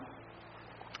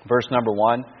Verse number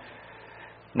 1.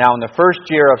 Now in the first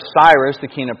year of Cyrus, the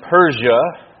king of Persia,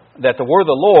 that the word of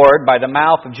the Lord by the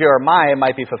mouth of Jeremiah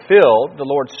might be fulfilled, the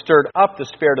Lord stirred up the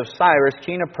spirit of Cyrus,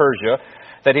 king of Persia,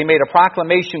 that he made a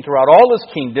proclamation throughout all his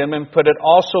kingdom and put it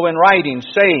also in writing,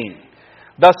 saying,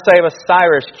 Thus saith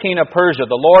Cyrus, king of Persia,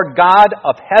 the Lord God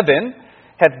of heaven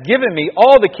hath given me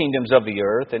all the kingdoms of the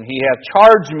earth, and he hath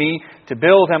charged me to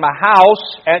build him a house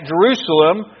at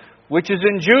Jerusalem, which is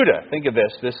in Judah. Think of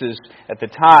this. This is at the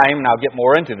time, and I'll get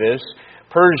more into this,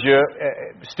 Persia,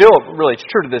 still really it's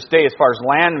true to this day as far as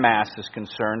landmass is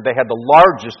concerned, they had the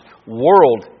largest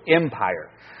world empire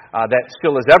that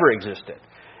still has ever existed.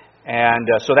 And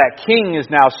so that king is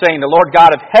now saying, the Lord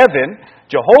God of heaven,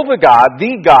 Jehovah God,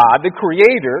 the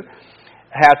Creator,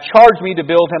 hath charged me to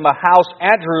build him a house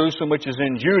at Jerusalem, which is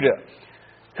in Judah.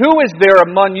 Who is there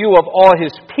among you of all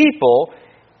his people?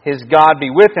 His God be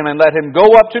with him, and let him go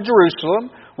up to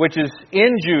Jerusalem, which is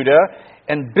in Judah,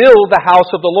 and build the house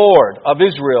of the Lord of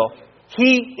Israel.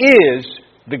 He is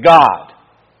the God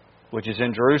which is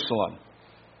in Jerusalem.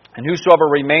 And whosoever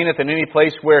remaineth in any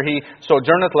place where he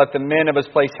sojourneth, let the men of his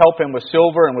place help him with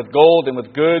silver and with gold and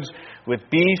with goods, with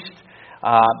beasts,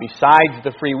 besides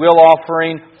the free will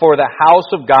offering for the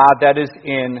house of God that is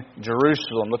in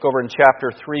Jerusalem. Look over in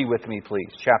chapter 3 with me, please.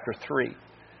 Chapter 3.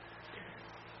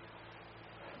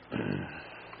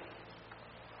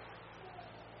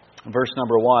 Verse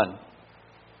number 1.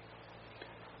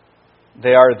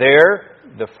 They are there.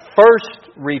 The first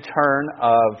return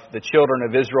of the children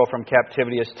of Israel from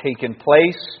captivity has taken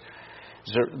place,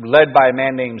 led by a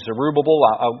man named Zerubbabel.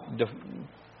 I'll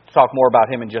talk more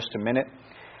about him in just a minute.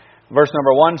 Verse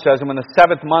number 1 says, And when the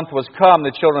 7th month was come,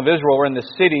 the children of Israel were in the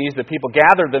cities. The people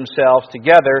gathered themselves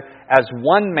together as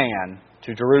one man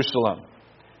to Jerusalem.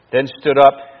 Then stood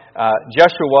up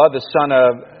Jeshua, the son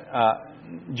of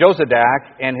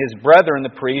Jozadak, and his brethren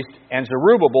the priests, and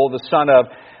Zerubbabel, the son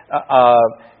of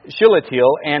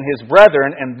Shealtiel, and his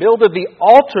brethren, and builded the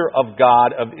altar of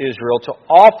God of Israel to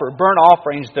offer burnt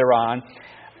offerings thereon,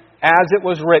 as it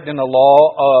was written in the law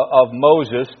of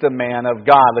Moses, the man of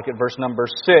God. Look at verse number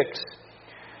 6.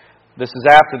 This is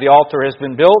after the altar has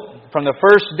been built. From the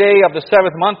first day of the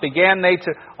 7th month began they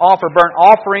to offer burnt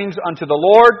offerings unto the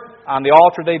Lord on the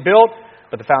altar they built.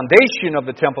 But the foundation of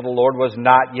the temple of the Lord was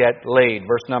not yet laid.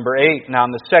 Verse number 8. Now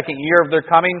in the 2nd year of their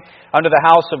coming unto the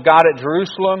house of God at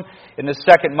Jerusalem, in the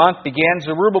 2nd month began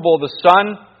Zerubbabel the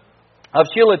son of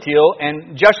Shealtiel,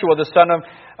 and Jeshua the son of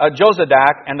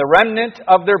Jozadak, and the remnant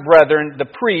of their brethren,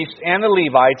 the priests and the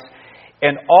Levites,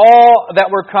 and all that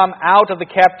were come out of the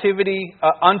captivity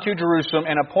unto Jerusalem,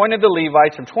 and appointed the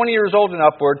Levites from 20 years old and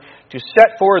upward to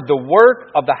set forward the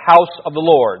work of the house of the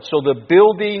Lord. So the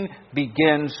building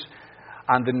begins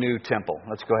on the new temple.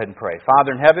 Let's go ahead and pray.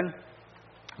 Father in heaven,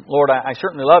 Lord, I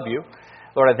certainly love you.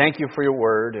 Lord, I thank you for your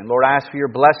word. And Lord, I ask for your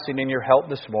blessing and your help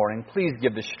this morning. Please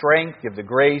give the strength, give the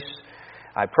grace.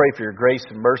 I pray for your grace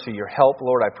and mercy, your help.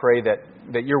 Lord, I pray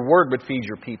that your word would feed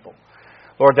your people.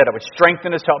 Lord, that it would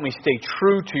strengthen us, help me stay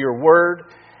true to your word.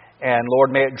 And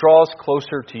Lord, may it draw us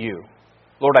closer to you.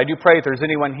 Lord, I do pray if there's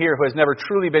anyone here who has never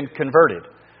truly been converted.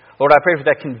 Lord, I pray for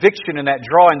that conviction and that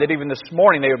drawing, that even this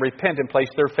morning they would repent and place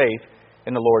their faith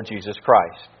in the Lord Jesus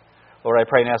Christ. Lord, I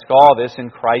pray and ask all this in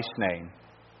Christ's name.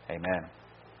 Amen.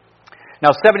 Now,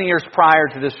 70 years prior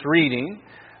to this reading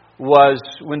was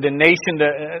when the nation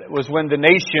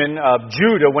of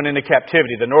Judah went into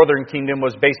captivity. The northern kingdom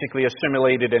was basically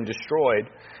assimilated and destroyed.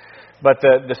 But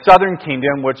the southern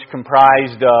kingdom, which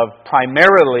comprised of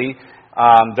primarily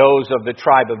those of the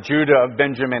tribe of Judah, of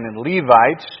Benjamin, and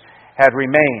Levites, had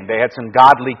remained. They had some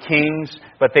godly kings,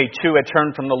 but they too had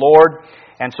turned from the Lord.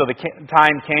 And so the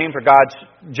time came for God's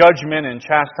judgment and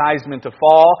chastisement to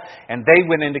fall, and they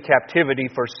went into captivity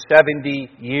for 70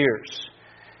 years.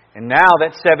 And now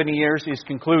that 70 years is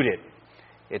concluded.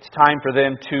 It's time for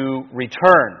them to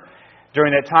return.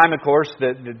 During that time, of course,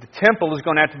 the temple is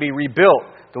going to have to be rebuilt.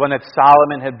 The one that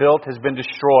Solomon had built has been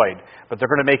destroyed, but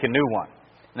they're going to make a new one.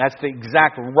 And that's the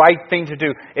exact right thing to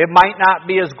do. It might not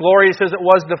be as glorious as it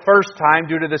was the first time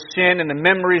due to the sin and the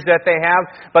memories that they have,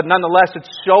 but nonetheless, it's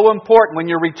so important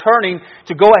when you're returning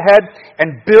to go ahead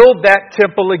and build that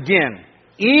temple again.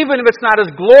 Even if it's not as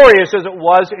glorious as it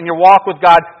was in your walk with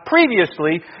God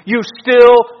previously, you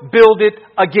still build it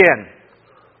again.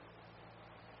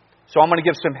 So I'm going to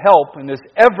give some help in this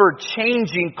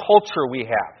ever-changing culture we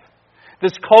have.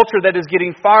 This culture that is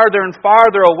getting farther and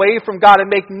farther away from God. And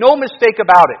make no mistake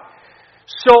about it,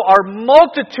 so are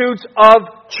multitudes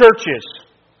of churches.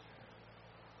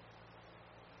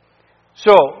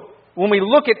 So, when we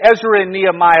look at Ezra and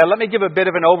Nehemiah, let me give a bit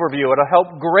of an overview. It'll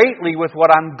help greatly with what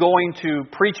I'm going to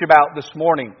preach about this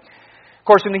morning. Of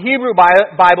course, in the Hebrew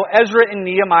Bible, Ezra and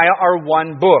Nehemiah are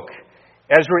one book.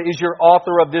 Ezra is your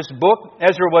author of this book.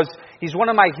 He's one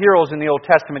of my heroes in the Old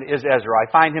Testament, is Ezra.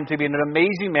 I find him to be an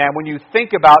amazing man when you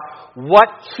think about what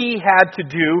he had to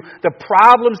do. The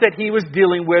problems that he was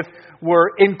dealing with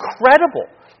were incredible.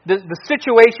 The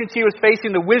situations he was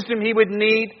facing, the wisdom he would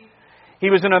need. He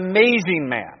was an amazing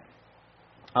man.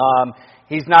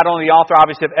 He's not only the author,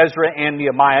 obviously, of Ezra and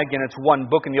Nehemiah. Again, it's one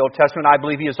book in the Old Testament. I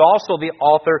believe he is also the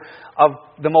author of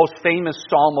the most famous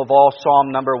psalm of all,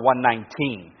 Psalm number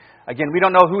 119. Again, we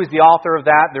don't know who is the author of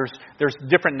that. There's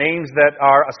different names that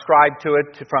are ascribed to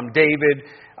it, from David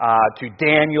to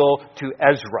Daniel to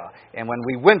Ezra. And when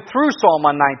we went through Psalm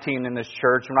 119 in this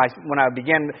church, when I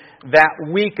began that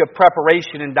week of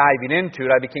preparation and diving into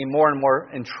it, I became more and more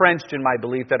entrenched in my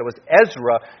belief that it was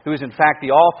Ezra who is in fact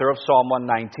the author of Psalm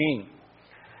 119.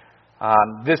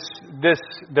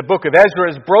 The book of Ezra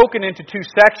is broken into two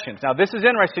sections. Now, this is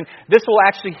interesting. This will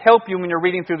actually help you when you're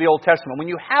reading through the Old Testament. When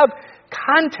you have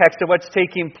context of what's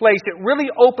taking place, it really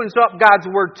opens up God's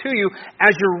Word to you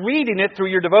as you're reading it through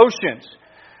your devotions.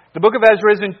 The book of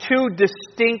Ezra is in two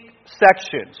distinct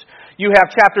sections. You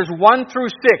have chapters 1 through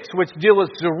 6, which deal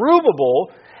with Zerubbabel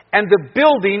and the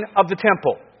building of the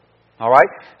temple. All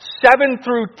right? 7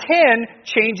 through 10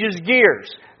 changes gears.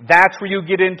 That's where you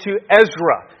get into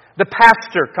Ezra. The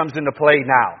pastor comes into play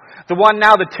now.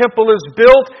 The temple is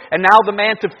built, and now the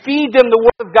man to feed them the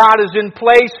Word of God is in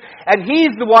place, and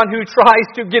he's the one who tries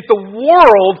to get the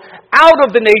world out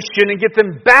of the nation and get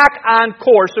them back on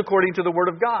course according to the Word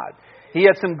of God. He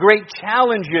had some great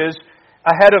challenges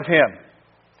ahead of him.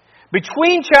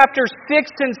 Between chapters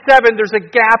 6 and 7, there's a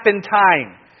gap in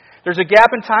time. There's a gap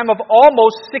in time of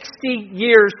almost 60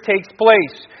 years takes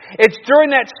place. It's during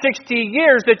that 60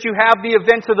 years that you have the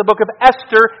events of the book of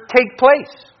Esther take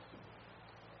place.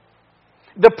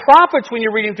 The prophets, when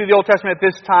you're reading through the Old Testament at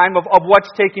this time of what's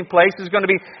taking place, is going to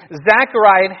be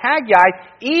Zechariah and Haggai,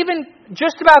 even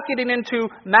just about getting into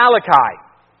Malachi.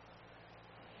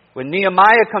 When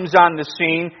Nehemiah comes on the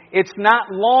scene, it's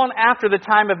not long after the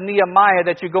time of Nehemiah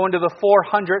that you go into the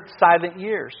 400 silent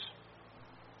years.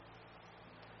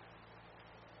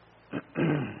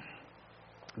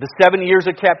 The 7 years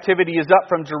of captivity is up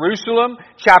from Jerusalem.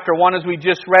 Chapter 1, as we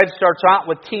just read, starts out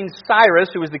with King Cyrus,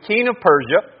 who was the king of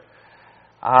Persia,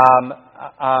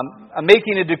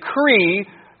 making a decree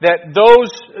that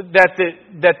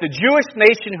the Jewish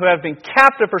nation who have been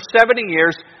captive for 70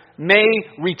 years may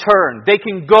return. They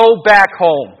can go back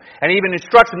home. And even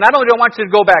instructs them, not only do I want you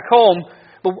to go back home,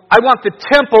 but I want the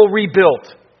temple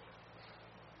rebuilt.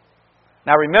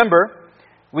 Now remember,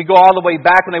 we go all the way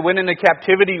back when they went into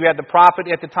captivity. You had the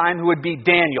prophet at the time who would be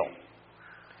Daniel,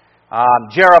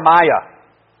 Jeremiah.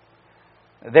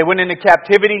 They went into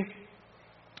captivity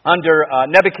under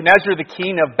Nebuchadnezzar, the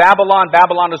king of Babylon.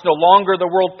 Babylon is no longer the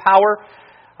world power.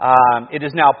 It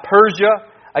is now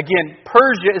Persia. Again,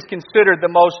 Persia is considered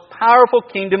the most powerful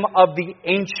kingdom of the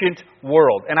ancient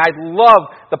world. And I love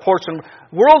the portion.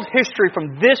 World history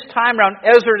from this time around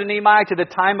Ezra to Nehemiah to the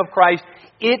time of Christ,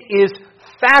 it is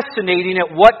fascinating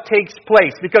at what takes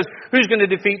place. Because who's going to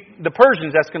defeat the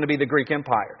Persians? That's going to be the Greek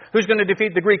Empire. Who's going to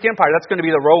defeat the Greek Empire? That's going to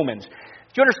be the Romans.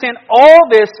 Do you understand? All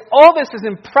this is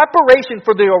in preparation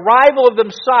for the arrival of the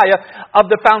Messiah, of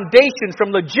the foundations,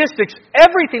 from logistics,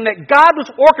 everything that God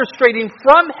was orchestrating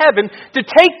from heaven to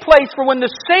take place for when the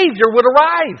Savior would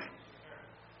arrive.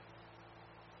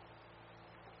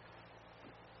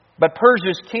 But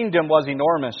Persia's kingdom was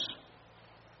enormous.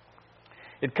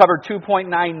 It covered 2.9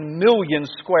 million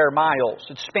square miles.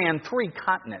 It spanned 3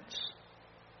 continents: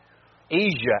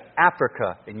 Asia,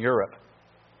 Africa, and Europe.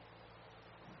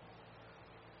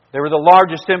 They were the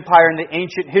largest empire in the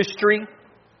ancient history.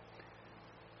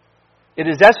 It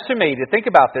is estimated, think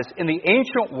about this, in the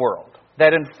ancient world,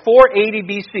 that in 480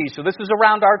 BC, so this is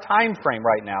around our time frame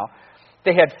right now,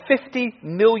 they had 50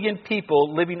 million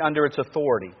people living under its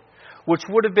authority, which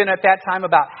would have been at that time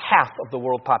about half of the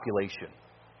world population.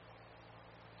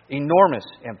 Enormous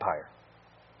empire.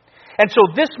 And so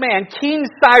this man, King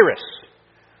Cyrus,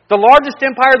 the largest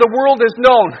empire the world has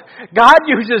known, God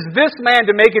uses this man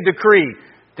to make a decree.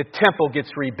 The temple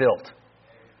gets rebuilt.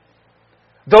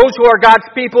 Those who are God's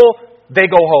people, they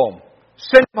go home.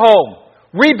 Send them home.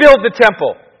 Rebuild the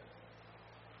temple.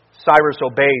 Cyrus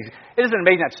obeys. Isn't it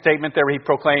amazing that statement there where he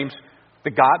proclaims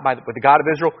with the God of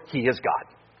Israel, He is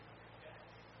God.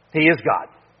 He is God.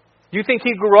 Do you think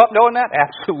he grew up knowing that?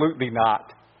 Absolutely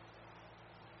not.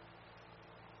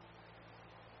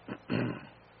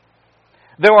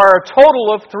 There are a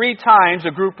total of 3 times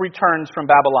a group returns from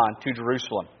Babylon to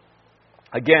Jerusalem.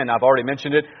 Again, I've already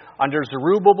mentioned it. Under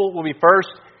Zerubbabel will be first,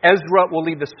 Ezra will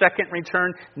lead the second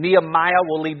return. Nehemiah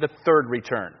will lead the third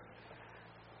return.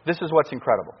 This is what's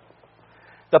incredible.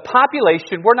 The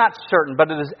population, we're not certain, but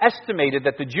it is estimated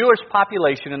that the Jewish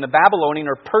population in the Babylonian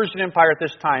or Persian Empire at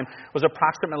this time was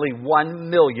approximately 1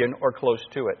 million or close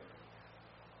to it.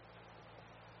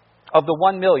 Of the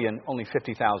 1 million, only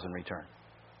 50,000 returned.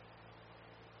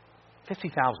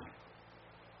 50,000.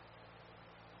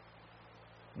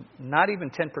 Not even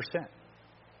 10%.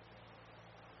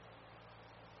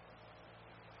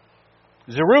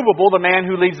 Zerubbabel, the man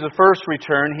who leads the first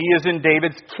return, he is in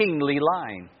David's kingly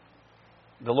line.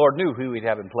 The Lord knew who He'd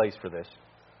have in place for this.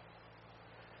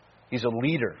 He's a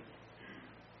leader.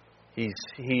 He's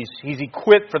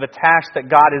equipped for the task that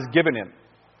God has given him.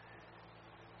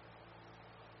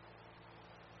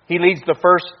 He leads the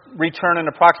first return in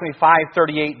approximately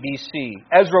 538 BC.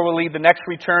 Ezra will lead the next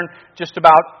return just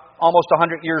about almost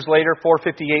 100 years later,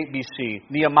 458 BC.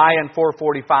 Nehemiah in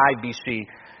 445 BC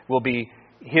will be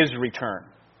his return.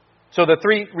 So the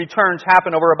three returns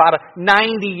happen over about a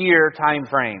 90-year time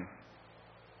frame.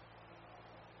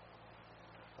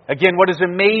 Again, what is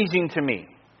amazing to me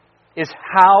is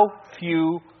how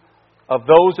few of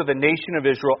those of the nation of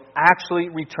Israel actually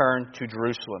returned to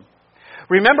Jerusalem.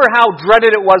 Remember how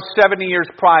dreaded it was 70 years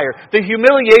prior. The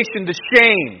humiliation, the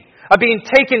shame of being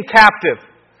taken captive.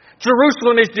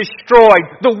 Jerusalem is destroyed.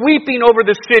 The weeping over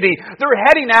the city. They're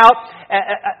heading out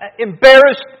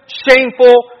embarrassed,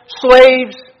 shameful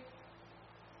slaves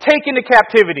taken to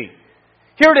captivity.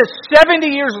 Here it is 70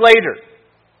 years later.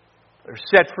 They're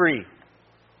set free.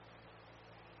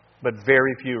 But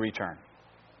very few return.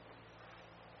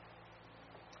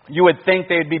 You would think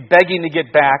they'd be begging to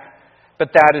get back,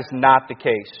 but that is not the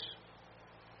case.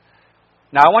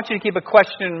 Now, I want you to keep a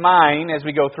question in mind as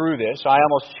we go through this. I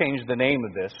almost changed the name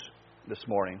of this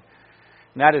morning.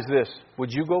 And that is this.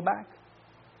 Would you go back?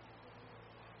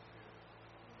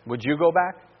 Would you go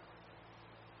back?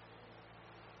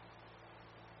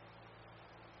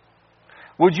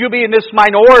 Would you be in this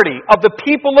minority of the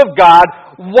people of God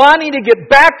wanting to get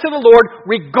back to the Lord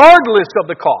regardless of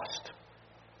the cost?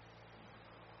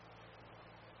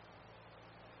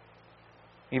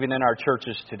 Even in our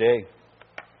churches today,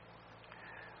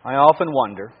 I often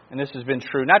wonder, and this has been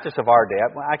true not just of our day,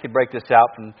 I could break this out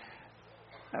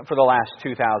for the last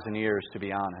 2,000 years, to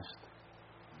be honest.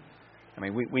 I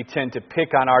mean, we tend to pick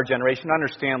on our generation,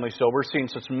 understandably so. We're seeing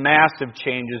such massive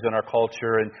changes in our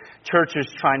culture, and churches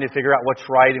trying to figure out what's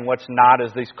right and what's not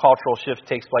as these cultural shifts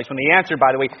takes place. When the answer,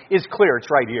 by the way, is clear. It's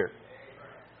right here.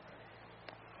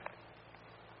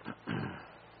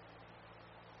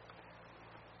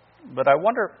 But I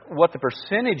wonder what the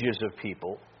percentages of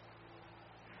people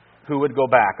who would go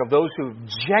back, of those who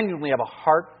genuinely have a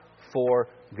heart for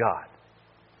God.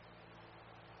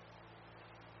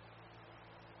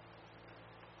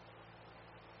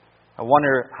 I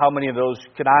wonder how many of those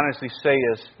could honestly say,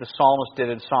 as the psalmist did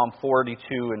in Psalm 42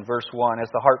 and verse 1, "As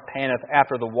the hart panteth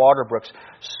after the water brooks,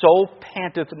 so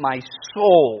panteth my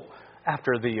soul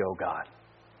after Thee, O God."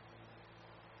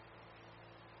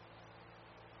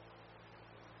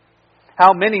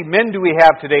 How many men do we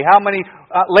have today? How many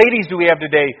ladies do we have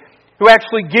today who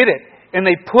actually get it? And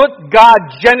they put God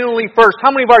genuinely first. How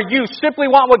many of our youth simply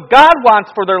want what God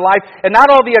wants for their life and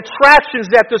not all the attractions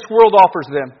that this world offers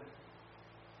them?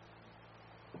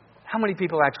 How many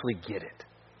people actually get it?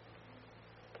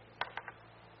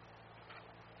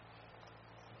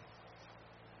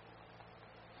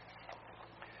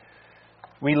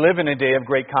 We live in a day of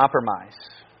great compromise.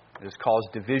 It has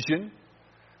caused division.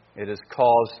 It has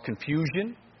caused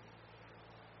confusion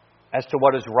as to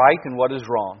what is right and what is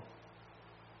wrong.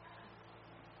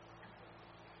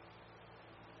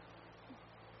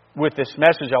 With this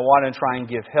message, I want to try and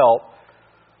give help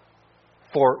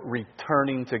for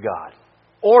returning to God.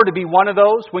 Or to be one of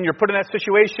those, when you're put in that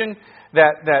situation,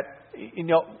 that you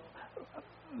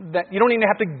don't even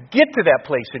have to get to that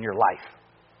place in your life.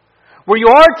 Where you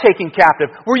are taken captive.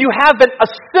 Where you have been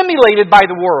assimilated by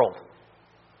the world.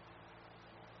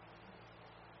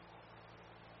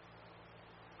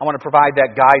 I want to provide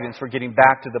that guidance for getting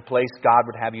back to the place God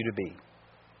would have you to be.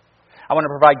 I want to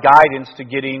provide guidance to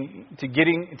getting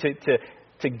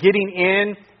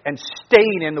in and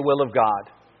staying in the will of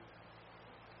God.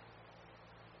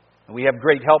 And we have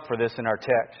great help for this in our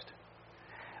text.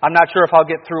 I'm not sure if I'll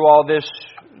get through all this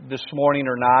morning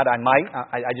or not. I might.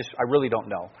 I really don't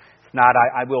know. If not,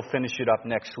 I will finish it up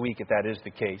next week if that is the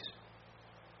case.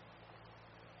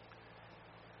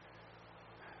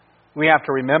 We have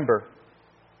to remember,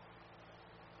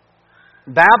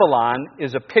 Babylon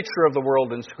is a picture of the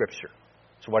world in Scripture.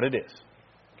 It's what it is.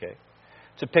 Okay?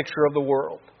 It's a picture of the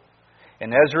world.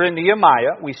 In Ezra and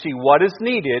Nehemiah, we see what is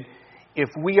needed if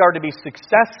we are to be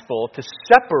successful to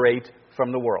separate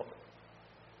from the world.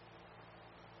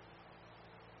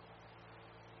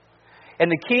 And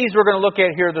the keys we're going to look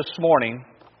at here this morning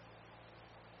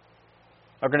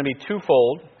are going to be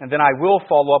twofold, and then I will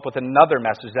follow up with another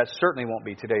message. That certainly won't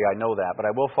be today, I know that, but I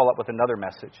will follow up with another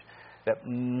message that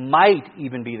might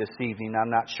even be this evening. I'm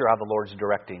not sure how the Lord's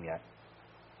directing yet.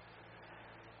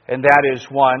 And that is,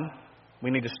 one, we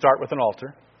need to start with an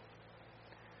altar.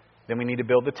 Then we need to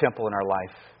build the temple in our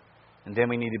life. And then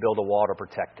we need to build a wall to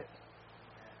protect it.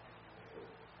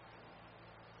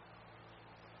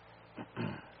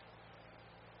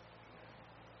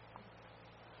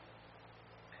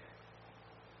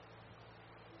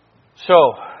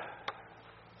 So,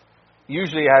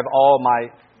 usually I have all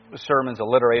my sermons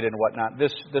alliterated and whatnot.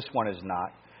 This one is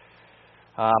not.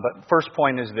 But first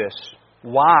point is this.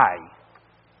 Why?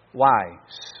 Why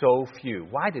so few?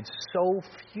 Why did so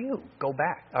few go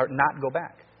back, or not go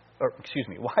back? Or, excuse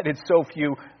me, why did so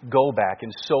few go back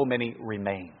and so many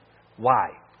remain? Why?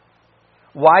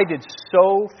 Why did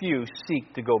so few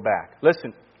seek to go back?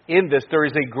 Listen, in this there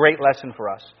is a great lesson for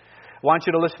us. I want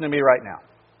you to listen to me right now.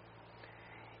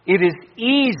 It is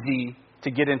easy to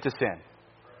get into sin.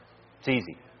 It's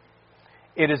easy.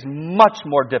 It is much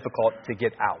more difficult to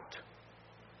get out.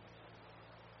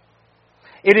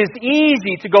 It is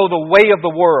easy to go the way of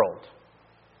the world,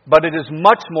 but it is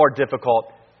much more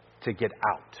difficult to get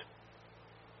out.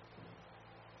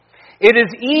 It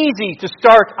is easy to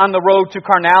start on the road to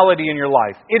carnality in your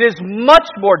life. It is much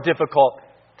more difficult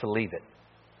to leave it.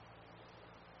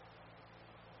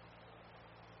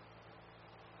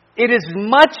 It is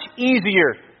much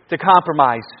easier to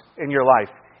compromise in your life.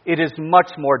 It is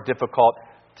much more difficult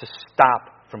to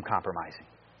stop from compromising.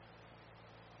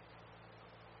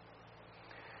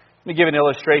 Let me give an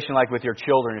illustration like with your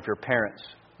children, if you're parents.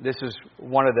 This is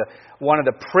one of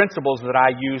the principles that I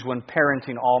use when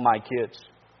parenting all my kids.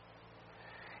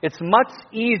 It's much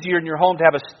easier in your home to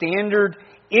have a standard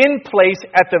in place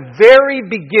at the very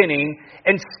beginning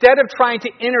instead of trying to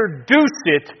introduce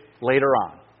it later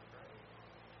on.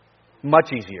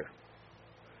 Much easier.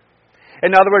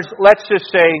 In other words, let's just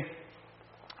say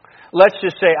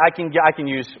I can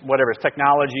use whatever, it's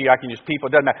technology, I can use people,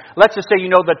 it doesn't matter. Let's just say you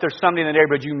know that there's somebody in the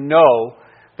neighborhood you know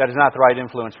that is not the right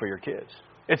influence for your kids.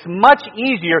 It's much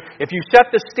easier if you set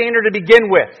the standard to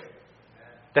begin with,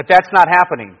 that's not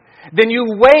happening. Then you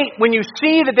wait when you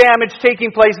see the damage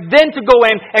taking place, then to go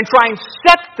in and try and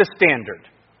set the standard.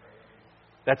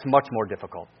 That's much more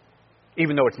difficult,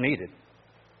 even though it's needed.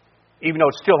 Even though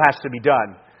it still has to be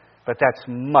done, but that's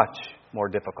much more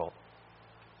difficult.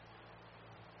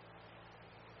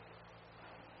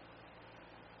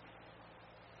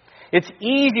 It's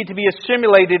easy to be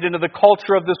assimilated into the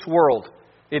culture of this world.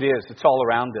 It is. It's all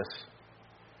around us.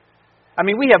 I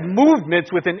mean, we have movements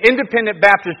within independent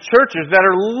Baptist churches that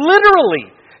are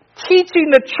literally teaching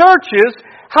the churches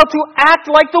how to act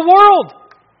like the world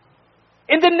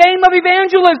in the name of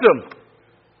evangelism.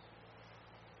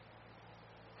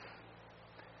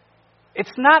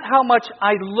 It's not how much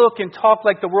I look and talk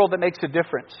like the world that makes a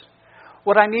difference.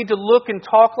 What I need to look and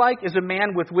talk like is a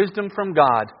man with wisdom from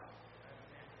God.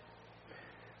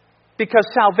 Because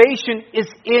salvation is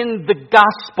in the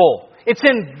gospel. It's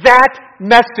in that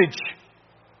message.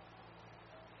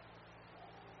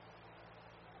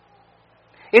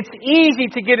 It's easy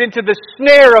to get into the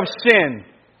snare of sin,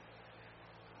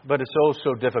 but it's oh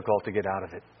so difficult to get out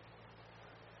of it.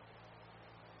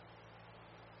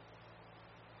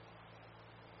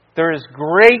 There is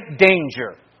great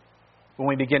danger when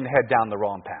we begin to head down the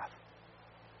wrong path.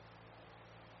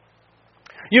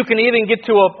 You can even get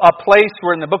to a place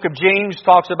where in the book of James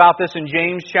talks about this in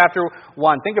James chapter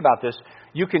 1. Think about this.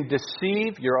 You can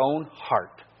deceive your own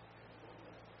heart.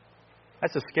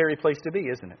 That's a scary place to be,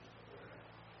 isn't it?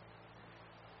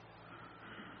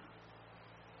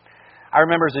 I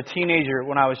remember as a teenager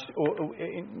when I was,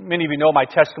 many of you know my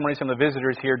testimony, some of the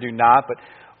visitors here do not, but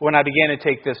when I began to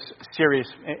take this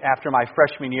serious after my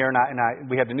freshman year,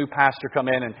 we had the new pastor come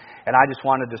in, and I just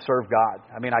wanted to serve God.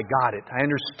 I mean, I got it. I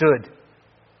understood.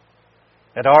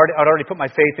 I'd already put my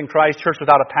faith in Christ, church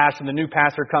without a pastor, the new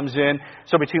pastor comes in.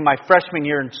 So between my freshman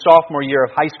year and sophomore year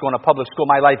of high school in a public school,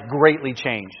 my life greatly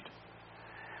changed.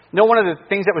 You know one of the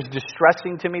things that was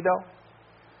distressing to me, though?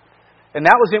 And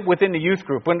that was within the youth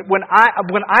group. When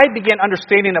I began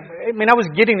understanding, I was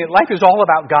getting it. Life is all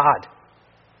about God.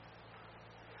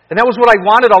 And that was what I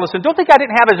wanted all of a sudden. Don't think I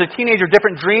didn't have as a teenager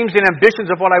different dreams and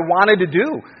ambitions of what I wanted to do.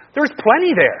 There was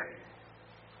plenty there.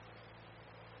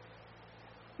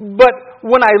 But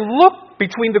when I looked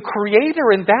between the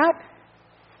Creator and that,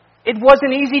 it was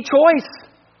an easy choice.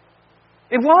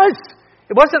 It was.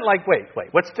 It wasn't like, wait,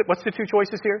 what's the two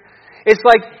choices here? It's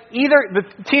like either the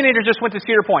teenager just went to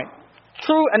Cedar Point.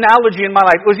 True analogy in my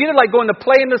life. It was either like going to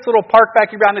play in this little park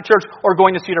back around the church or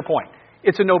going to Cedar Point.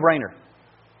 It's a no-brainer.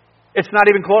 It's not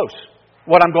even close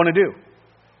what I'm going to do.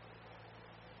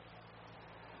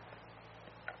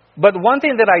 But one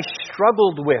thing that I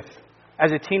struggled with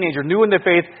as a teenager, new in the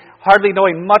faith, hardly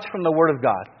knowing much from the Word of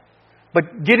God,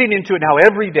 but getting into it now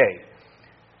every day,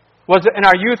 was in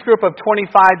our youth group of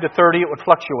 25 to 30, it would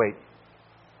fluctuate.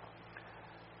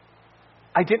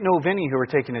 I didn't know of any who were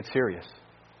taking it serious.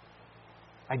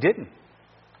 I didn't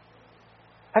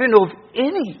know of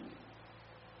any.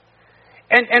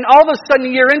 And all of a sudden, a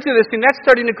year into this thing, that's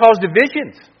starting to cause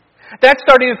divisions. That's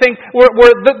starting to think,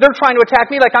 they're trying to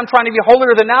attack me like I'm trying to be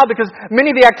holier than thou because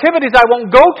many of the activities I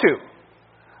won't go to.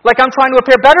 Like I'm trying to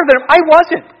appear better than them. I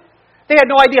wasn't. They had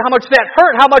no idea how much that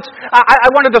hurt, how much I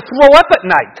wanted to throw up at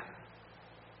night.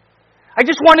 I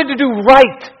just wanted to do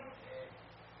right.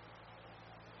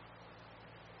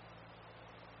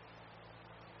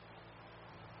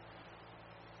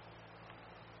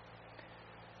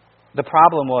 The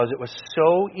problem was it was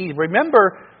so easy.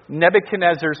 Remember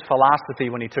Nebuchadnezzar's philosophy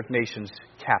when he took nations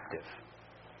captive.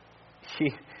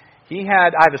 He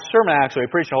had, I have a sermon actually, I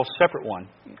preached a whole separate one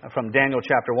from Daniel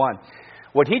chapter 1.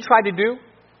 What he tried to do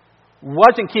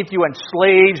wasn't keep you in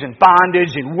slaves and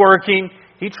bondage and working.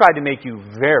 He tried to make you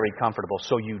very comfortable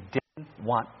so you didn't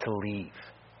want to leave.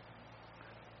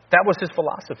 That was his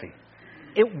philosophy.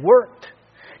 It worked.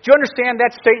 Do you understand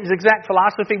that's Satan's exact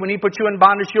philosophy when he puts you in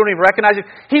bondage? You don't even recognize it.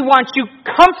 He wants you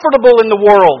comfortable in the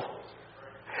world.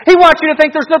 He wants you to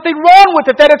think there's nothing wrong with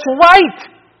it, that it's right.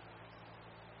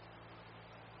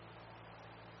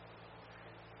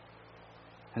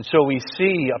 And so we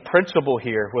see a principle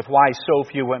here with why so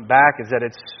few went back is that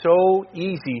it's so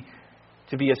easy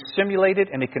to be assimilated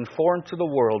and to conform to the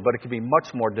world, but it can be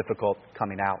much more difficult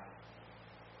coming out.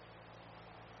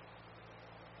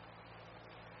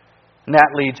 And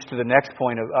that leads to the next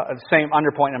point,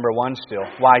 under point number 1 still,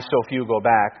 why so few go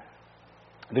back.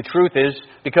 The truth is,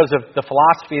 because of the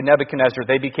philosophy of Nebuchadnezzar,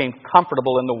 they became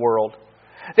comfortable in the world.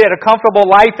 They had a comfortable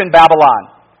life in Babylon.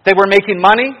 They were making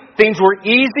money. Things were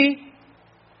easy.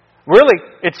 Really,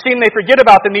 it seemed they forget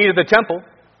about the need of the temple.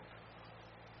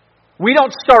 We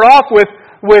don't start off with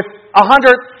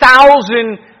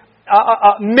 100,000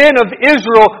 men of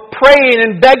Israel praying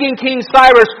and begging King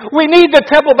Cyrus, we need the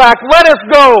temple back, let us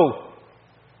go.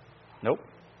 Nope.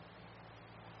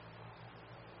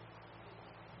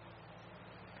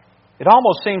 It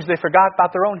almost seems they forgot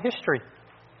about their own history.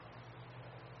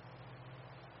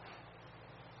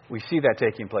 We see that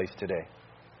taking place today.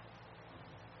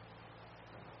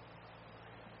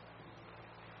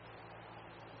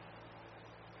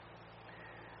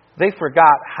 They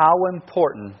forgot how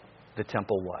important the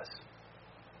temple was.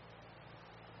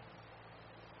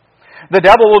 The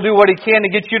devil will do what he can to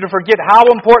get you to forget how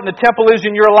important the temple is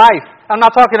in your life. I'm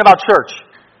not talking about church.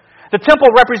 The temple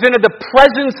represented the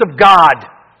presence of God.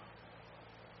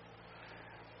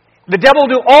 The devil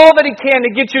will do all that he can to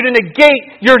get you to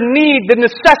negate your need, the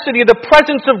necessity of the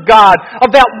presence of God,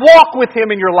 of that walk with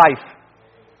Him in your life.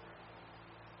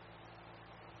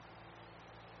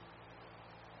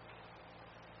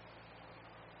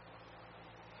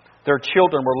 Their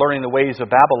children were learning the ways of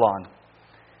Babylon,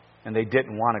 and they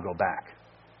didn't want to go back.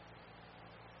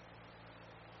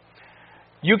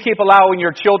 You keep allowing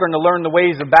your children to learn the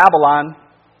ways of Babylon,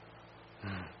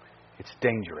 it's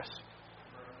dangerous.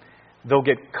 They'll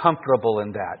get comfortable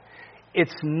in that.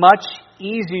 It's much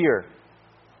easier,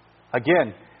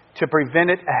 again, to prevent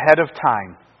it ahead of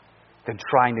time than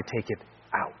trying to take it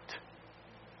out.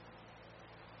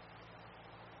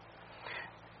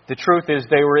 The truth is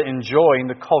they were enjoying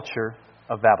the culture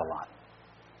of Babylon.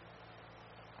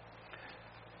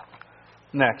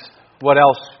 Next, what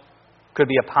else could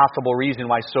be a possible reason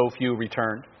why so few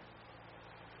returned?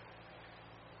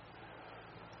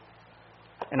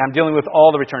 And I'm dealing with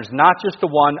all the returns, not just the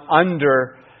one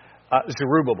under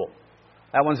Zerubbabel.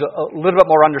 That one's a little bit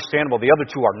more understandable. The other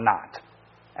two are not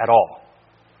at all,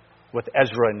 with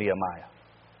Ezra and Nehemiah.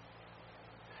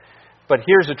 But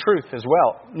here's the truth as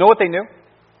well. Know what they knew?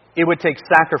 It would take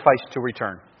sacrifice to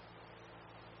return.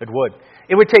 It would.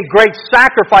 It would take great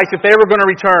sacrifice if they were going to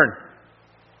return.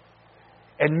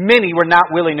 And many were not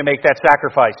willing to make that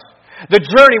sacrifice. The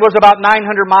journey was about 900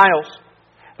 miles.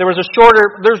 There's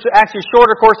actually a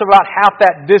shorter course of about half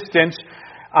that distance,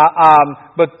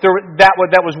 but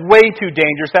that was way too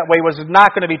dangerous. That way was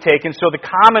not going to be taken. So the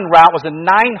common route was a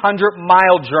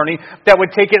 900-mile journey that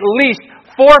would take at least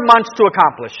 4 months to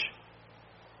accomplish.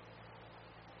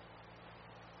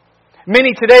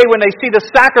 Many today, when they see the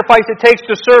sacrifice it takes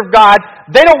to serve God,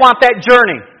 they don't want that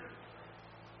journey.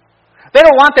 They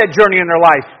don't want that journey in their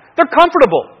life. They're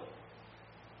comfortable.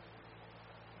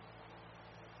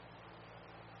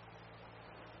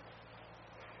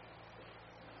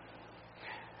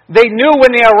 They knew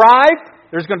when they arrived,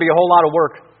 there's going to be a whole lot of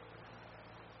work.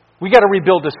 We got to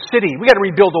rebuild the city. We got to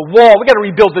rebuild the wall. We got to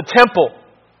rebuild the temple.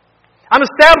 I'm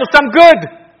established. I'm good.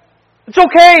 It's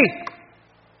okay.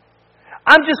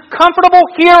 I'm just comfortable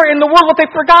here in the world. What they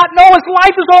forgot, no, his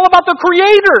life is all about the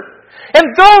Creator. And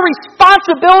their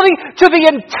responsibility to the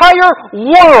entire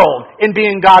world in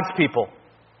being God's people.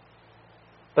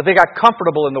 But they got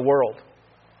comfortable in the world.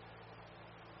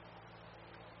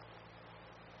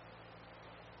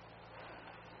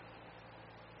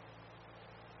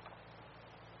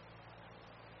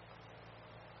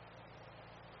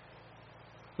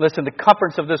 Listen, the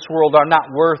comforts of this world are not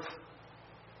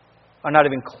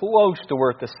even close to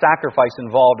worth the sacrifice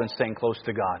involved in staying close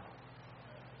to God.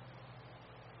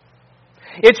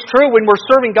 It's true, when we're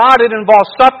serving God, it involves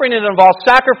suffering, it involves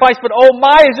sacrifice, but oh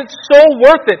my, is it so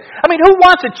worth it? I mean, who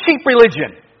wants a cheap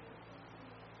religion?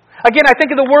 Again, I think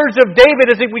of the words of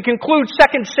David as we conclude 2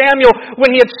 Samuel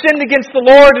when he had sinned against the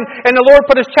Lord and the Lord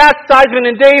put his chastisement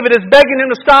in David, is begging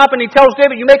him to stop, and he tells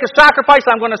David, you make a sacrifice,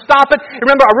 I'm going to stop it.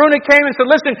 Remember, Araunah came and said,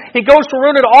 listen, he goes to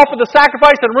Araunah to offer the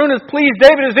sacrifice, and Araunah is pleased,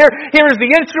 David is there, here is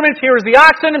the instruments, here is the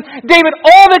oxen, and David,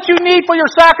 all that you need for your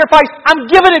sacrifice, I'm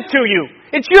giving it to you.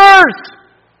 It's yours.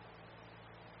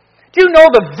 Do you know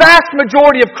the vast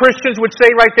majority of Christians would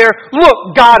say right there,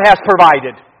 look, God has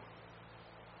provided.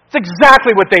 It's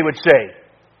exactly what they would say.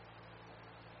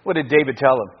 What did David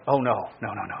tell him? Oh, no.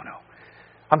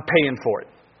 I'm paying for it.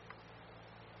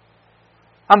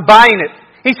 I'm buying it.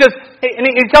 He says, and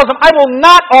he tells him, I will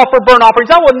not offer burnt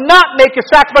offerings. I will not make a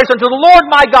sacrifice unto the Lord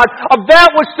my God of that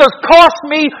which does cost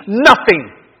me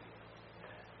nothing.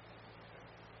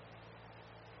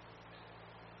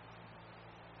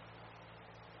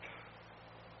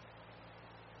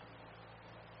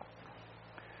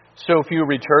 So few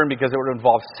return because it would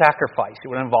involve sacrifice. It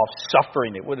would involve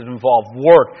suffering. It would involve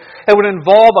work. It would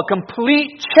involve a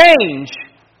complete change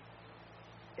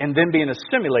and then being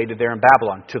assimilated there in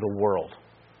Babylon to the world.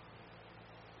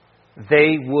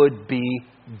 They would be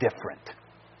different.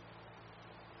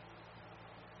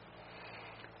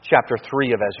 Chapter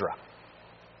 3 of Ezra.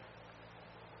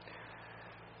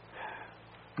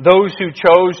 Those who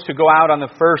chose to go out on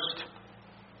the first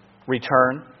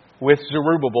return with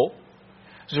Zerubbabel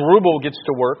gets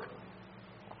to work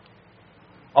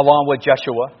along with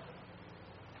Jeshua.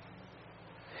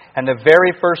 And the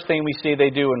very first thing we see they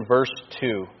do in verse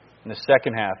 2, in the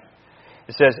second half,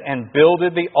 it says, and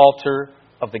builded the altar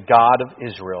of the God of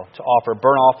Israel to offer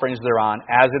burnt offerings thereon,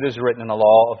 as it is written in the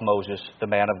law of Moses, the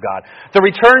man of God. The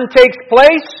return takes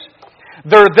place.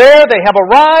 They're there. They have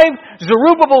arrived.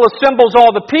 Zerubbabel assembles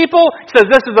all the people.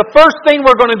 Says, this is the first thing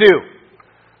we're going to do.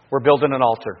 We're building an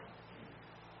altar.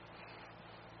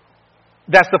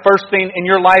 That's the first thing in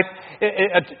your life.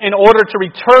 In order to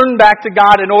return back to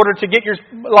God, in order to get your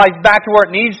life back to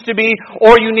where it needs to be,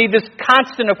 or you need this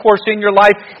constant, of course, in your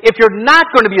life, if you're not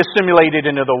going to be assimilated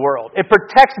into the world. It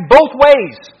protects both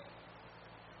ways.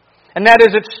 And that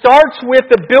is, it starts with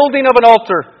the building of an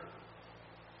altar.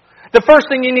 The first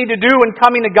thing you need to do in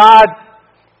coming to God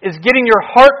is getting your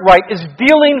heart right, is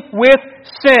dealing with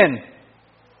sin.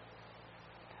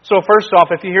 So first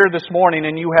off, if you're here this morning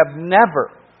and you have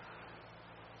never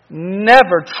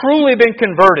truly been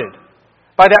converted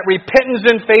by that repentance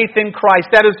and faith in Christ,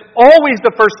 that is always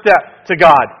the first step to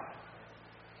God.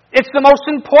 It's the most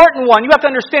important one. You have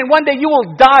to understand, one day you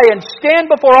will die and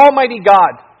stand before Almighty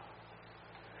God.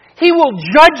 He will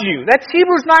judge you. That's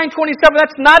Hebrews 9:27.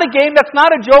 That's not a game. That's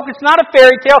not a joke. It's not a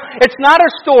fairy tale. It's not a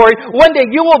story. One day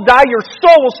you will die. Your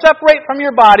soul will separate from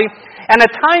your body. And a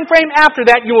time frame after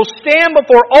that, you will stand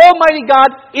before Almighty God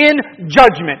in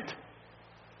judgment.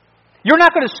 You're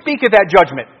not going to speak at that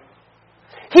judgment.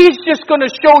 He's just going to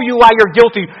show you why you're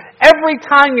guilty every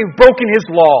time you've broken His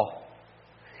law.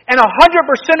 And 100%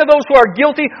 of those who are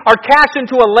guilty are cast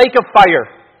into a lake of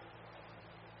fire.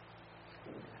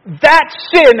 That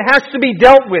sin has to be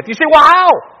dealt with. You say, well,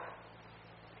 how?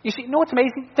 You see, you know what's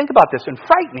amazing? Think about this, and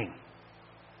frightening.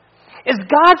 Is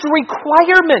God's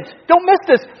requirement. Don't miss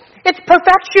this. It's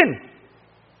perfection.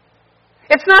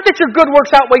 It's not that your good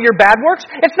works outweigh your bad works.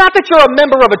 It's not that you're a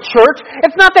member of a church.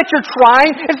 It's not that you're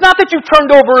trying. It's not that you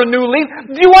turned over a new leaf.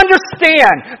 Do you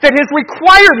understand that His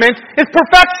requirement is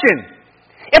perfection?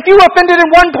 If you offended in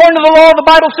one point of the law, the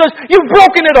Bible says, you've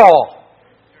broken it all.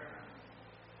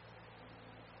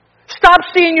 Stop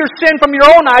seeing your sin from your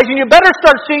own eyes, and you better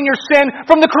start seeing your sin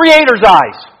from the Creator's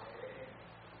eyes.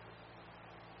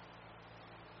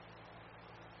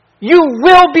 you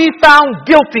will be found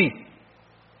guilty.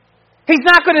 He's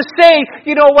not going to say,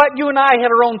 you know what, you and I had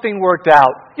our own thing worked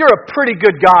out. You're a pretty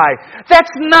good guy. That's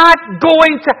not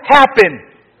going to happen.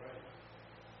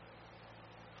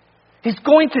 He's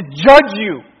going to judge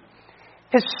you.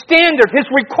 His standard, His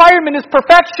requirement is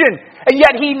perfection. And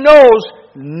yet He knows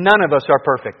none of us are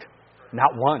perfect.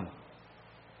 Not one.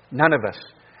 None of us.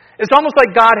 It's almost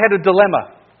like God had a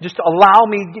dilemma. Just allow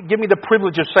me, give me the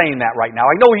privilege of saying that right now.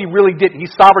 I know He really didn't.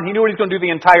 He's sovereign. He knew what He was going to do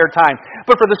the entire time.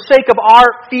 But for the sake of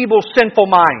our feeble, sinful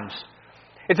minds,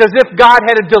 it's as if God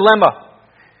had a dilemma.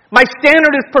 My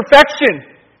standard is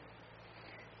perfection.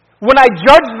 When I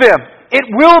judge them, it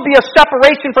will be a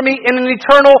separation from me in an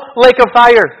eternal lake of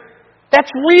fire. That's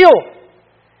real.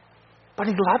 But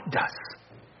He loved us.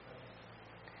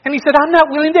 And He said, I'm not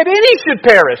willing that any should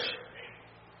perish.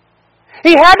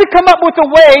 He had to come up with a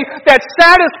way that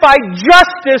satisfied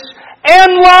justice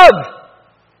and love.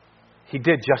 He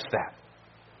did just that.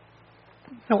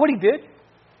 You know what He did?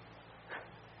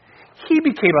 He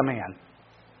became a man.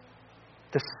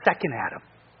 The second Adam.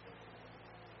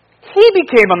 He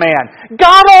became a man.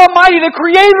 God Almighty, the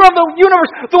creator of the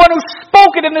universe, the one who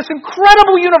spoke it and this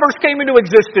incredible universe came into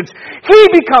existence. He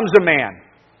becomes a man.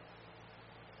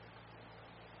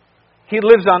 He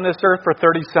lives on this earth for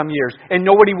 30-some years. And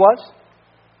know what He was?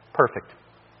 Perfect.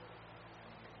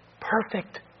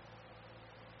 Perfect.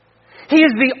 He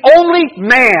is the only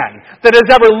man that has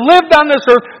ever lived on this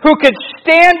earth who could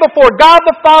stand before God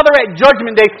the Father at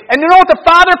Judgment Day. And you know what the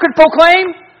Father could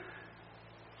proclaim?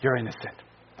 You're innocent.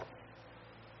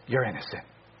 You're innocent.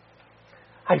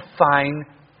 I find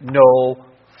no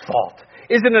fault.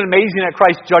 Isn't it amazing at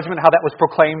Christ's judgment how that was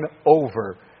proclaimed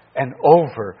over and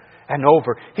over and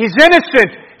over? He's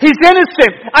innocent. He's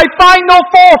innocent. I find no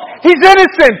fault. He's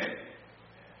innocent.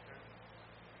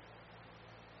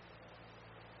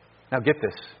 Now get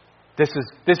this.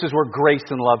 This is where grace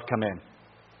and love come in.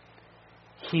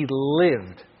 He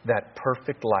lived that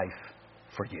perfect life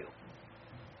for you.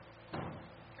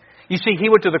 You see, He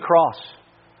went to the cross.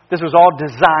 This was all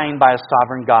designed by a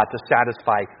sovereign God to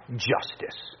satisfy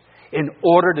justice in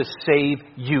order to save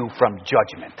you from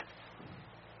judgment.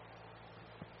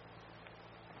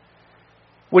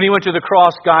 When He went to the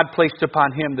cross, God placed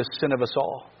upon Him the sin of us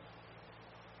all.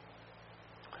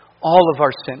 All of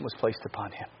our sin was placed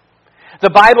upon Him. The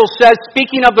Bible says,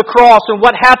 speaking of the cross and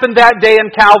what happened that day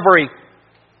in Calvary,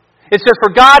 it says,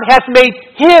 for God hath made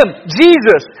Him,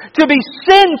 Jesus, to be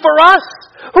sin for us,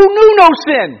 who knew no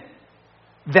sin,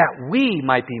 that we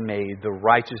might be made the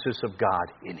righteousness of God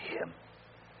in Him.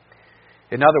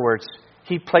 In other words,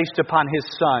 He placed upon His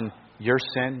Son your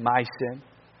sin, my sin,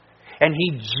 and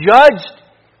He judged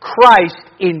Christ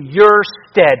in your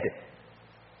stead.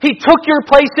 He took your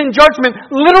place in judgment,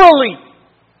 literally.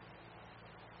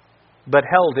 But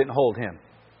hell didn't hold Him.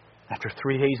 After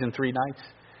 3 days and 3 nights,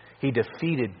 He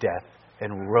defeated death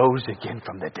and rose again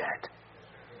from the dead.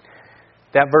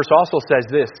 That verse also says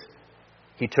this: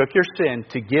 He took your sin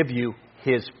to give you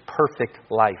His perfect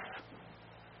life.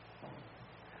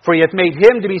 For He hath made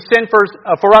Him to be sin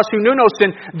for us who knew no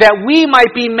sin, that we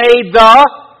might be made the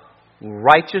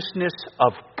righteousness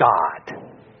of God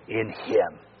in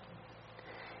Him.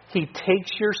 He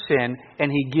takes your sin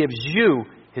and He gives you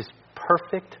His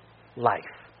perfect life.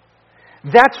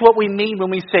 That's what we mean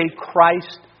when we say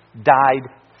Christ died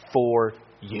for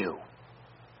you.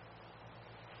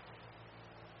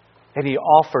 And He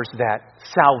offers that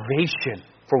salvation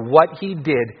for what He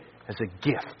did as a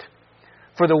gift.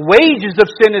 For the wages of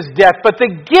sin is death, but the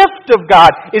gift of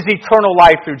God is eternal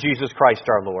life through Jesus Christ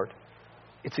our Lord.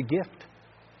 It's a gift.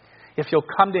 If you'll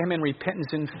come to Him in repentance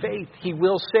and faith, He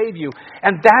will save you.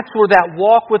 And that's where that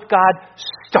walk with God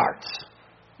starts.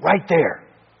 Right there.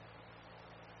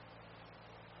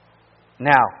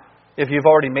 Now, if you've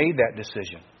already made that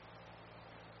decision,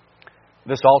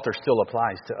 this altar still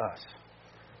applies to us.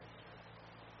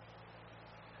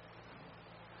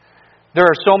 There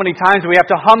are so many times we have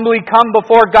to humbly come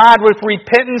before God with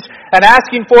repentance and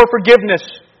asking for forgiveness.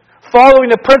 Following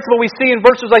the principle we see in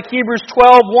verses like Hebrews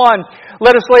 12:1,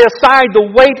 let us lay aside the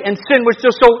weight and sin which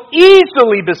does so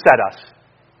easily beset us.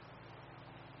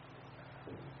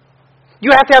 You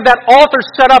have to have that altar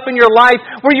set up in your life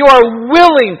where you are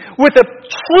willing with a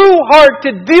true heart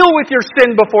to deal with your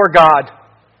sin before God.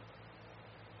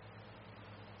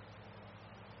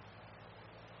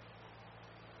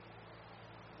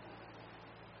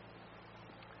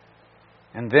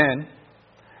 And then,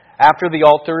 after the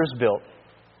altar is built,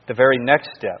 the very next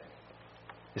step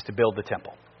is to build the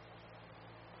temple.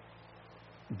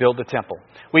 Build the temple.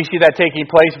 We see that taking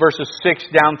place, verses 6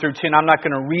 down through 10. I'm not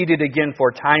going to read it again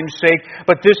for time's sake,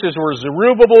 but this is where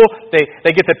Zerubbabel,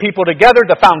 they get the people together,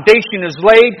 the foundation is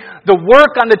laid, the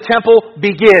work on the temple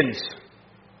begins.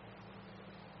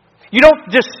 You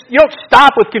don't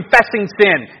stop with confessing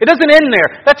sin. It doesn't end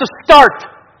there. That's a start.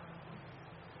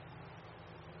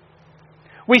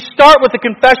 We start with the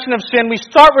confession of sin, we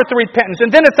start with the repentance,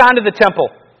 and then it's on to the temple.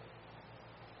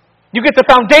 You get the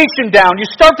foundation down. You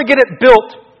start to get it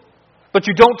built. But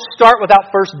you don't start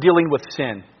without first dealing with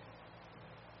sin.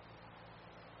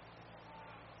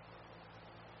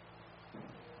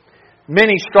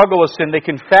 Many struggle with sin. They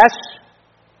confess.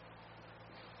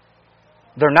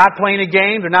 They're not playing a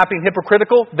game. They're not being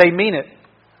hypocritical. They mean it.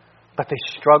 But they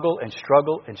struggle and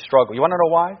struggle and struggle. You want to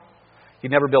know why? You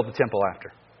never built the temple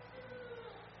after.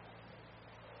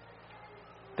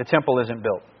 The temple isn't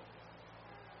built.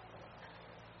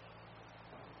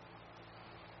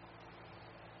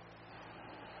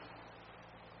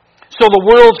 So the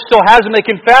world still has them, they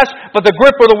confess, but the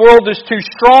grip of the world is too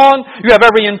strong. You have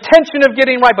every intention of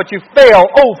getting right, but you fail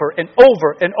over and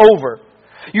over and over.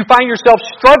 You find yourself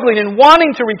struggling and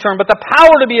wanting to return, but the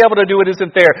power to be able to do it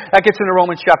isn't there. That gets into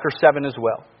Romans chapter 7 as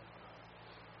well.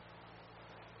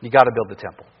 You got to build the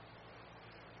temple.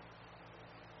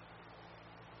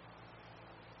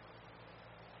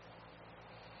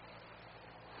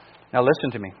 Now listen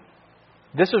to me.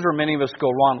 This is where many of us go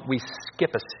wrong. We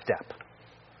skip a step.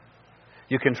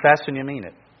 You confess and you mean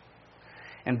it.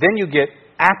 And then you get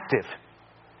active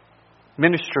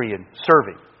ministry and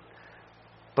serving.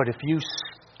 But if you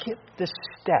skip the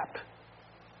step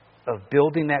of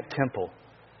building that temple,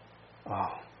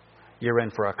 you're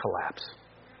in for a collapse.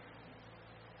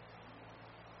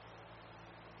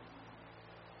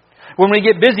 When we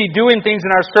get busy doing things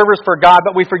in our service for God,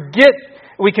 but we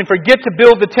can forget to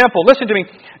build the temple. Listen to me.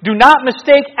 Do not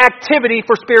mistake activity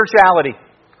for spirituality.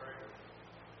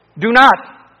 Do not.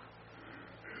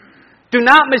 Do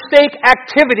not mistake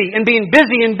activity and being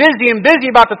busy and busy and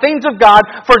busy about the things of God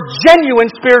for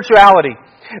genuine spirituality.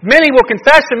 Many will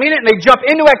confess and mean it and they jump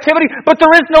into activity, but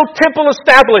there is no temple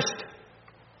established.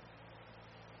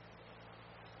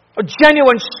 A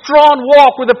genuine, strong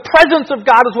walk where the presence of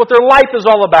God is what their life is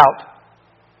all about.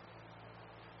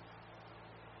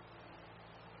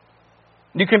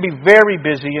 You can be very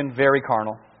busy and very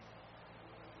carnal.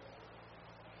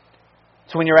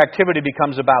 So when your activity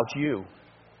becomes about you,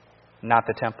 not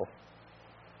the temple.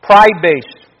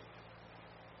 Pride-based.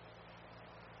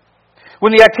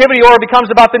 When the activity or becomes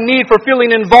about the need for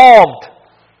feeling involved.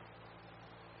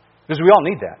 Because we all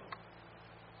need that.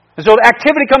 And so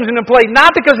activity comes into play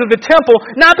not because of the temple,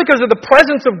 not because of the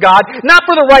presence of God, not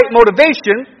for the right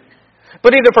motivation,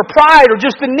 but either for pride or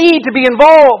just the need to be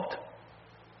involved.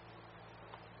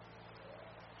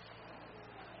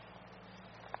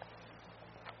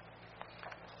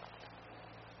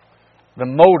 The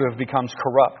motive becomes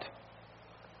corrupt.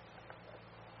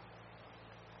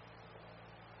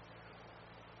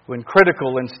 When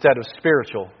critical instead of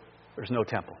spiritual, there's no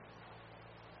temple.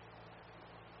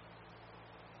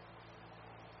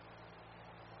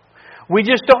 We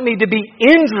just don't need to be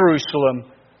in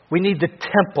Jerusalem. We need the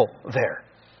temple there.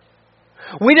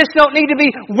 We just don't need to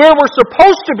be where we're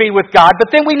supposed to be with God,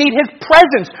 but then we need His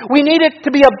presence. We need it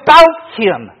to be about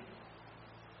Him.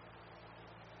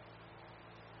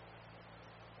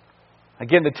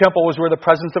 Again, the temple was where the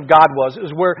presence of God was. It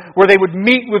was where they would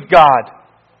meet with God.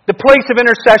 The place of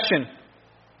intercession.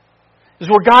 It was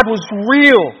where God was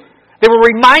real. They were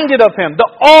reminded of Him. The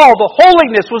awe, the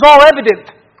holiness was all evident.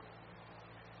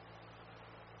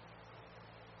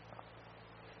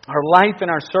 Our life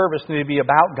and our service need to be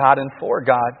about God and for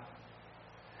God.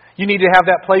 You need to have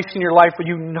that place in your life where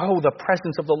you know the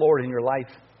presence of the Lord in your life.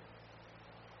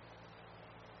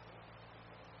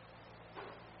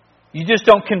 You just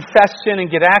don't confess sin and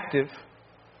get active,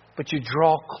 but you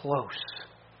draw close,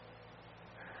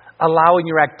 allowing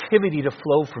your activity to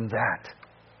flow from that.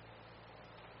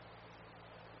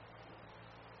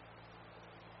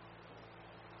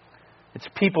 It's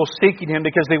people seeking Him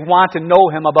because they want to know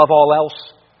Him above all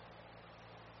else.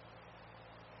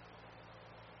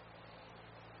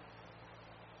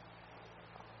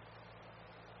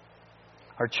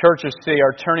 Our churches today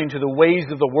are turning to the ways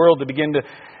of the world to begin to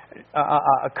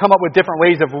come up with different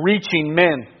ways of reaching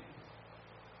men,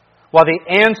 while the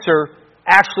answer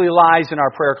actually lies in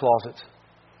our prayer closets.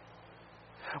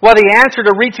 While the answer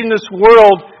to reaching this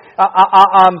world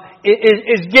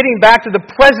is getting back to the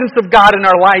presence of God in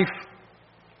our life.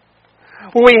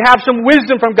 When we have some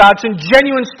wisdom from God, some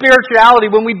genuine spirituality,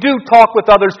 when we do talk with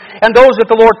others and those that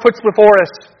the Lord puts before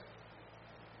us.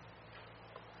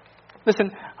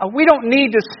 Listen, we don't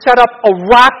need to set up a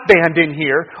rock band in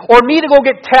here or me to go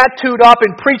get tattooed up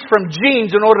and preach from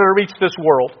jeans in order to reach this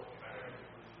world.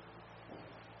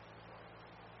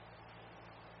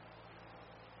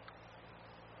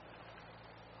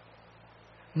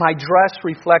 My dress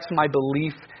reflects my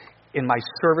belief in my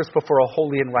service before a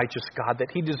holy and righteous God,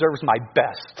 that He deserves my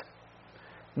best,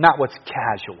 not what's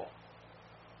casual.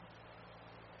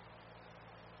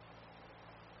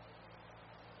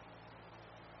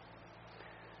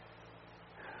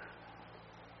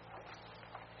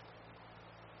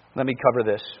 Let me cover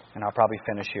this, and I'll probably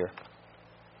finish here.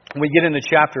 When we get into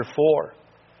chapter 4,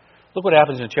 look what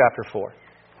happens in chapter 4.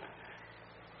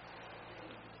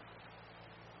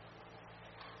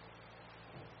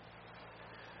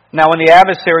 Now when the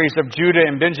adversaries of Judah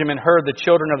and Benjamin heard the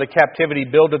children of the captivity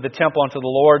builded the temple unto the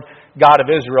Lord God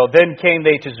of Israel, then came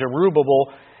they to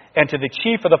Zerubbabel and to the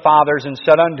chief of the fathers, and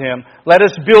said unto him, Let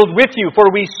us build with you,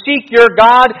 for we seek your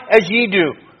God as ye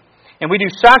do. And we do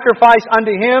sacrifice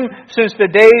unto him since the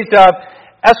days of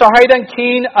Esarhaddon,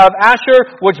 king of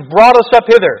Ashur, which brought us up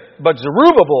hither. But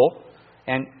Zerubbabel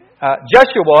and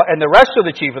Jeshua and the rest of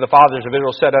the chief of the fathers of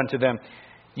Israel said unto them,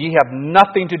 Ye have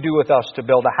nothing to do with us to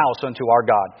build a house unto our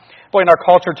God. Boy, in our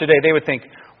culture today, they would think,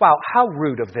 wow, how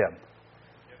rude of them.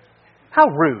 How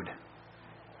rude.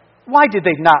 Why did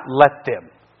they not let them?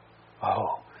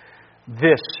 Oh,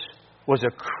 this was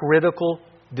a critical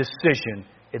decision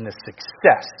in the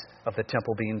success of the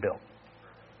temple being built.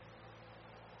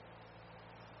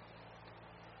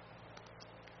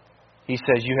 He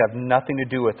says, You have nothing to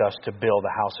do with us to build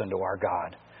a house unto our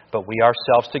God. But we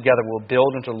ourselves together will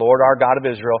build unto the Lord our God of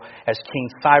Israel, as King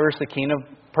Cyrus, the king of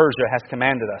Persia, has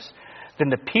commanded us. Then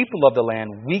the people of the land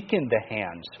weakened the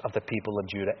hands of the people of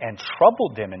Judah and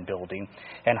troubled them in building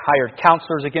and hired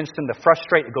counselors against them to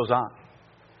frustrate. It goes on.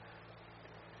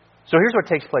 So here's what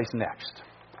takes place next.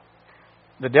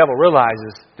 The devil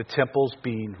realizes the temple's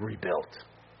being rebuilt.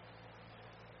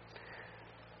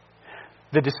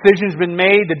 The decision's been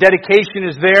made. The dedication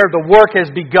is there. The work has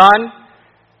begun.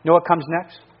 You know what comes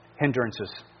next? Hindrances,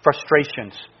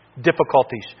 frustrations,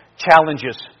 difficulties,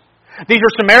 challenges. These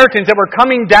are Samaritans that were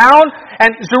coming down,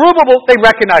 and Zerubbabel, they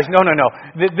recognize, no.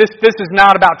 This is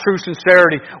not about true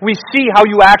sincerity. We see how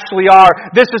you actually are.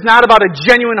 This is not about a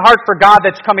genuine heart for God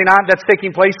that's coming on, that's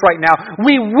taking place right now.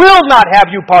 We will not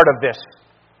have you part of this.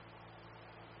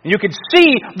 You can see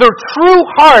their true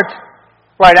heart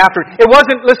right after. It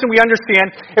wasn't, listen, we understand,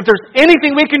 if there's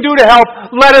anything we can do to help,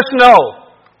 let us know.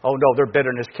 Oh no, their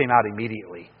bitterness came out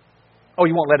immediately. Oh,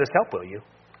 you won't let us help, will you?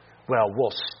 Well,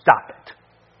 we'll stop it.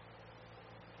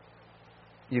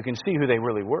 You can see who they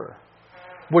really were,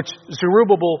 which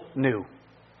Zerubbabel knew.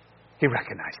 He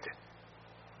recognized it.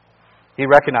 He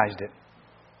recognized it.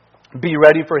 Be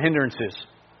ready for hindrances.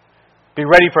 Be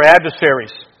ready for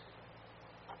adversaries.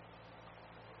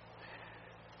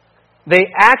 They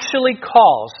actually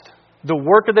caused the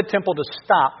work of the temple to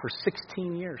stop for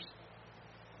 16 years.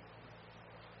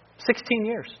 16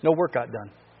 years. No work got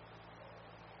done.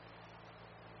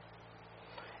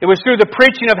 It was through the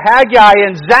preaching of Haggai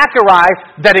and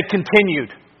Zechariah that it continued.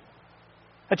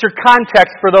 That's your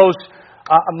context for those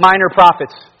minor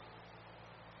prophets.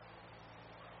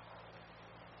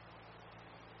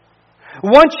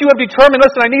 Once you have determined,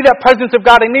 listen, I need that presence of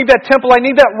God, I need that temple, I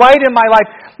need that right in my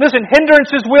life. Listen,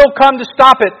 hindrances will come to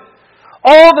stop it.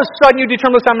 All of a sudden you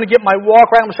determine, listen, I'm going to get my walk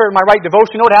right, I'm going to start my right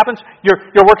devotion. You know what happens?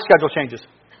 Your work schedule changes.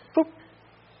 Boop.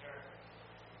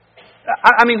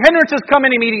 I mean, hindrances come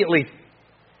in immediately.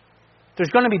 There's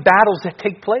going to be battles that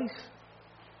take place.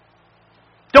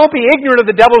 Don't be ignorant of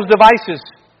the devil's devices.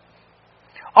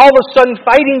 All of a sudden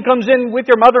fighting comes in with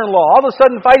your mother-in-law. All of a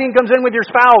sudden fighting comes in with your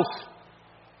spouse.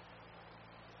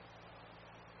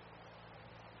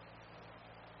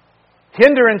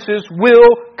 Hindrances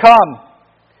will come.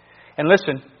 And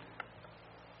listen,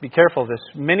 be careful of this.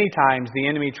 Many times the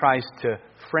enemy tries to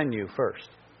friend you first.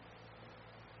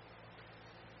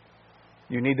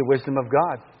 You need the wisdom of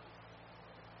God.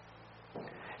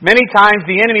 Many times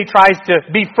the enemy tries to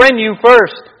befriend you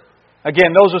first.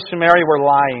 Again, those of Samaria were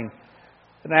lying.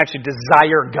 They didn't actually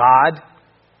desire God.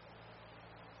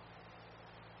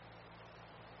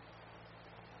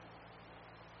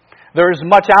 There is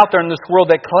much out there in this world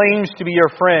that claims to be your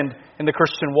friend in the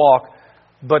Christian walk,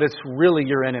 but it's really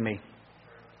your enemy.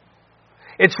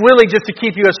 It's really just to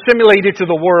keep you assimilated to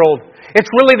the world. It's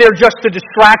really there just to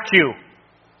distract you.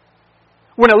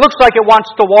 When it looks like it wants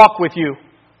to walk with you.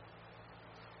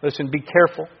 Listen, be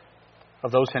careful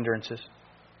of those hindrances.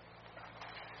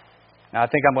 Now, I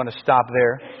think I'm going to stop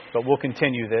there, but we'll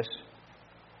continue this.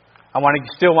 I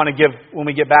still want to give, when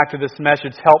we get back to this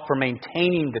message, help for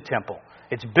maintaining the temple.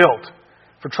 It's built.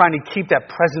 for trying to keep that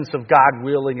presence of God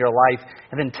real in your life,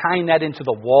 and then tying that into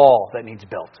the wall that needs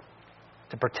built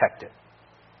to protect it.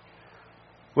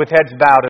 With heads bowed